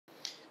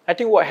I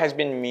think what has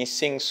been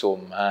missing so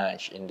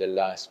much in the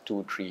last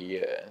 2-3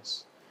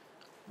 years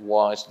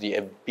was the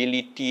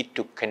ability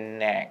to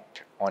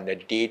connect on a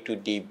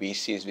day-to-day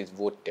basis with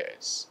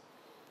voters.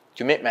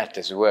 To make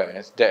matters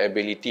worse, that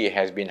ability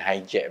has been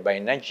hijacked by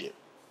Najib.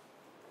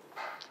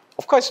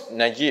 Of course,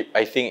 Najib,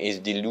 I think, is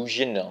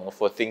delusional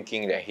for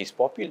thinking that he's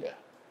popular.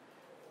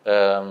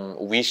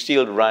 We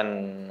still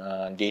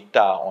run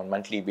data on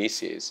monthly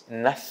basis.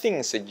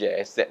 Nothing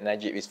suggests that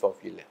Najib is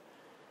popular.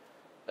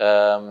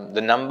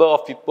 The number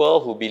of people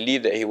who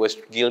believe that he was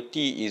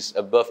guilty is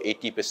above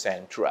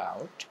 80%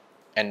 throughout,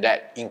 and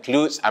that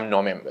includes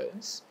UMNO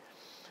members.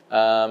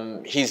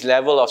 His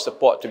level of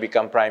support to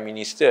become Prime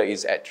Minister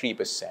is at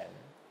 3%.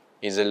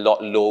 Is a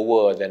lot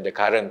lower than the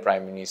current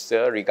Prime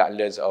Minister,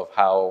 regardless of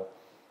how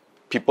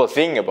people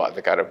think about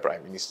the current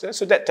Prime Minister.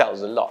 So that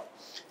tells a lot.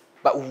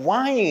 But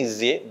why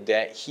is it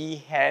that he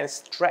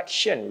has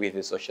traction with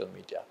the social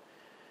media?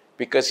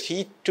 Because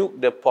he took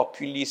the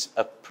populist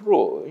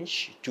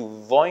approach to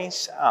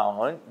voice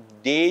out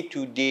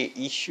day-to-day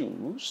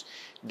issues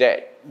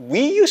that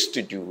we used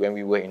to do when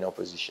we were in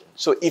opposition.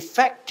 So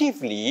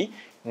effectively,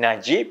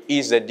 Najib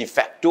is a de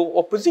facto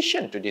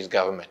opposition to this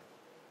government.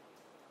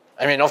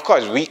 I mean, of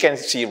course, we can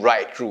see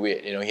right through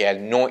it. You know, he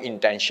had no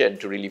intention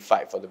to really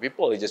fight for the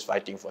people. He's just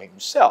fighting for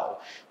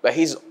himself. But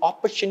he's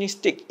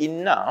opportunistic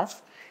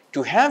enough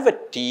to have a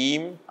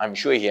team. I'm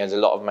sure he has a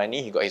lot of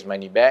money. He got his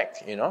money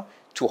back, you know,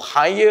 to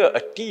hire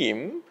a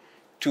team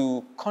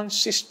to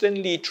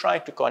consistently try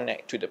to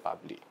connect to the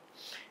public.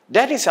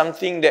 That is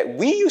something that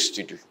we used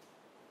to do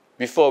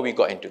before we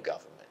got into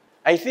government.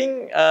 I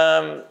think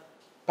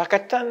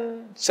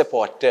Pakatan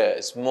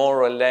supporters,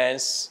 more or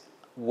less,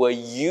 were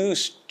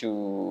used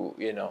to,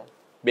 you know,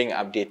 being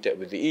updated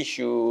with the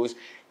issues,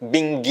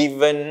 being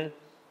given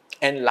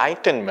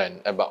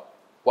enlightenment about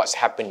what's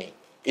happening.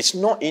 It's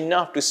not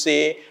enough to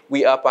say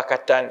we are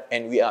Pakatan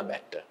and we are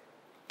better.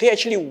 They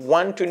actually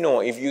want to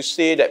know, if you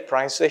say that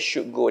prices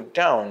should go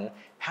down,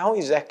 how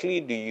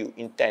exactly do you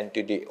intend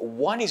to do it?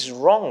 What is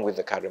wrong with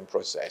the current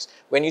process?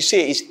 When you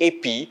say it's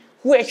AP,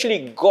 who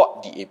actually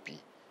got the AP?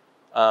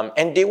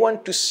 And they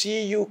want to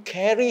see you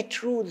carry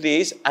through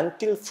this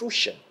until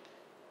fruition,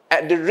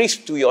 at the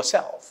risk to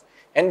yourself.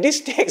 And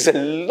this takes a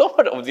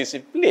lot of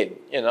discipline,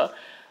 you know.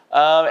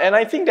 And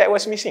I think that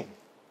was missing.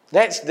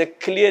 That's the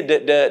clear,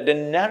 the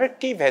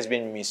narrative has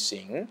been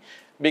missing,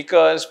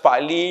 because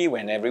partly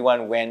when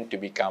everyone went to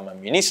become a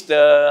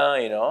minister,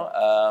 you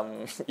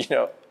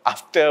know,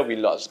 after we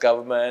lost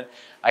government,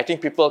 I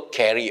think people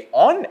carry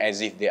on as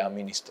if they are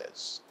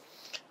ministers.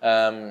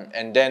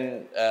 And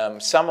then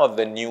some of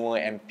the newer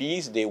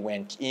MPs, they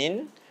went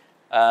in,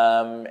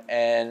 and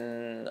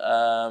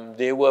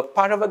they were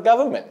part of a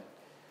government.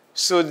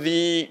 So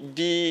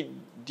the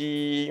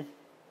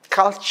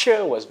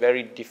culture was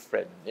very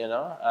different, you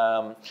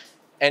know.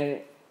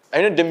 And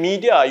I know the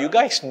media, you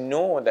guys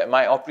know that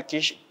my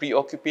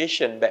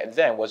preoccupation back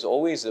then was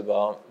always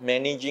about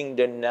managing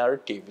the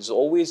narrative. It's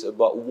always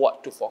about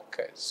what to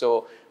focus.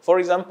 So, for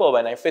example,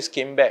 when I first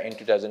came back in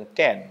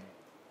 2010,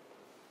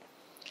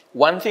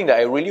 one thing that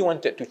I really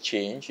wanted to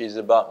change is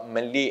about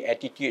Malay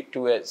attitude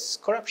towards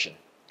corruption.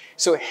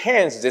 So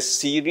hence the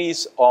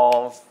series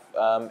of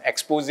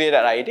expose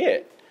that I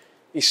did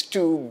is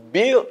to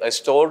build a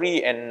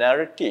story and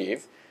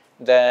narrative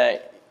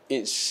that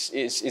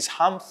is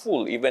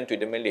harmful even to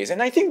the Malays.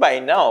 And I think by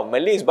now,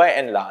 Malays by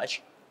and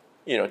large,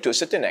 you know, to a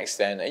certain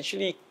extent,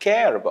 actually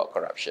care about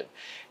corruption.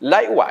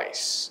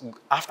 Likewise,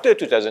 after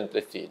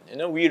 2013, you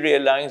know, we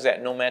realized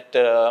that no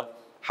matter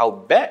how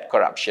bad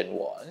corruption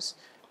was,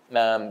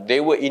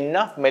 there were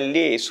enough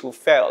Malays who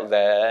felt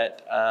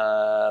that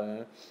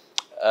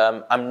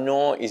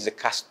UMNO is the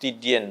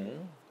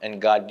custodian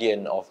and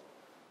guardian of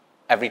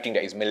everything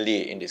that is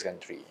Malay in this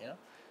country. You know?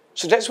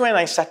 So that's when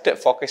I started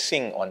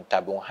focusing on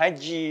Tabung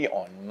Haji,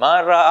 on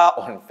MARA,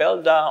 on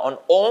Felda, on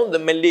all the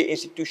Malay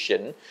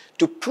institutions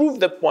to prove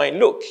the point,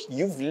 look,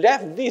 you've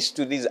left this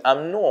to this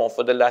UMNO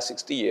for the last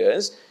 60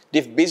 years.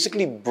 They've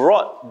basically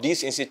brought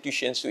these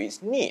institutions to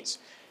its needs.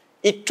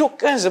 It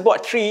took us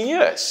about 3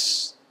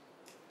 years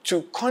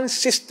to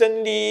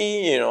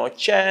consistently, you know,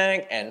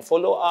 check and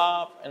follow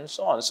up and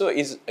so on. So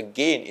it's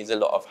a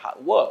lot of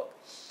hard work.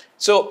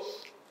 So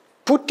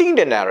putting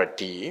the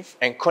narrative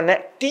and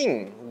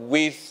connecting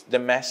with the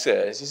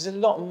masses is a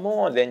lot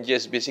more than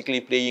just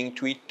basically playing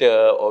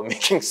Twitter or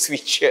making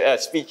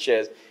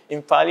speeches.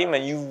 In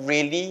Parliament, you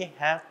really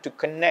have to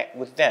connect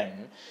with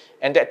them.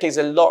 And that takes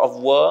a lot of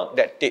work,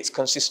 that takes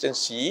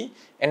consistency.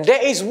 And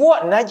that is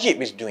what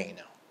Najib is doing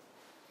now.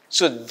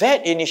 So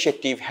that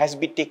initiative has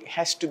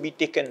to be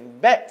taken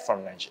back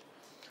from Najib.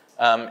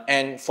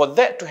 And for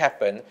that to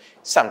happen,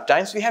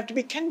 sometimes we have to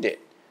be candid.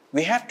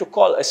 We have to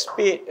call a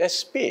spade a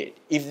spade.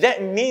 If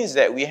that means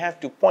that we have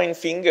to point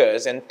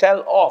fingers and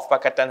tell off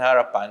Pakatan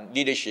Harapan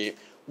leadership,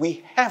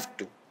 we have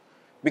to.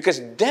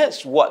 Because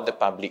that's what the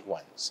public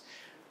wants.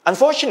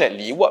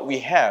 Unfortunately, what we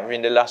have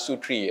in the last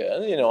 2-3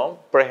 years, you know,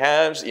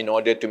 perhaps in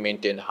order to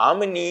maintain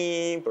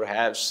harmony,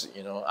 perhaps,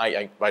 you know,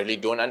 I really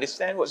don't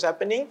understand what's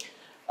happening,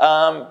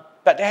 but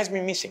that has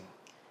been missing.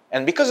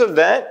 And because of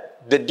that,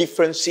 the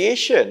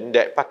differentiation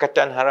that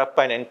Pakatan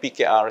Harapan and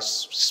PKR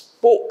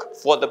spoke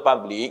for the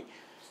public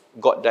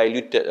got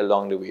diluted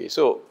along the way.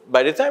 So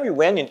by the time we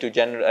went into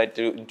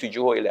into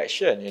Johor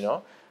election,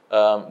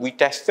 we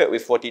tested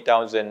with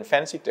 40,000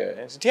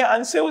 fan-sitters. Their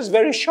answer was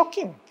very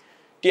shocking.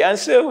 The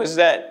answer was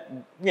that,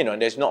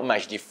 there's not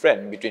much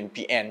difference between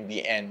PN,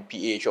 BN,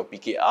 PH or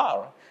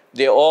PKR.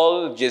 They're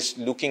all just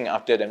looking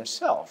after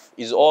themselves.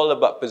 It's all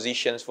about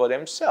positions for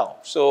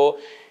themselves. So,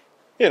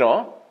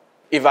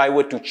 if I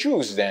were to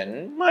choose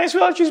then, might as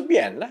well choose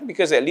BN,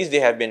 because at least they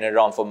have been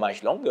around for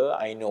much longer.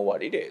 I know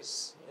what it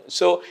is.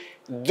 So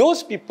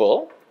those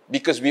people,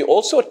 because we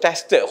also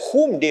tested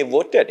whom they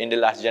voted in the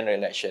last general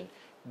election,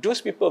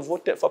 those people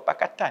voted for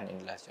Pakatan in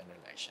the last general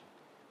election.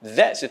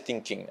 That's the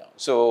thinking now.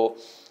 So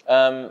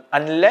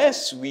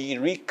unless we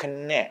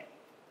reconnect,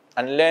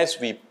 unless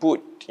we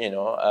put,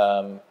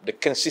 the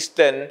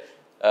consistent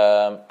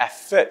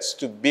efforts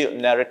to build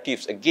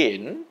narratives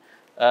again,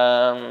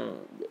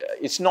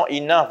 it's not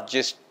enough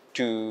just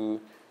to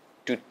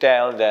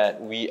tell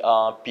that we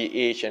are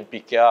PH and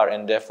PKR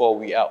and therefore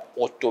we are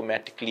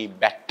automatically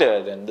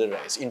better than the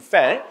rest. In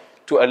fact,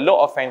 to a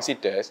lot of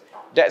fan-sitters,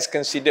 that's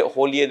considered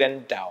holier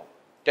than thou.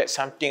 That's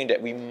something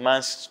that we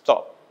must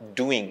stop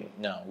doing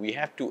now. We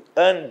have to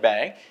earn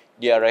back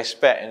their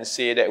respect and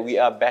say that we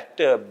are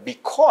better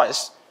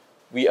because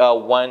we are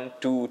 1,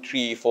 2,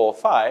 3, 4,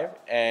 5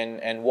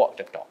 and walk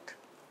the talk.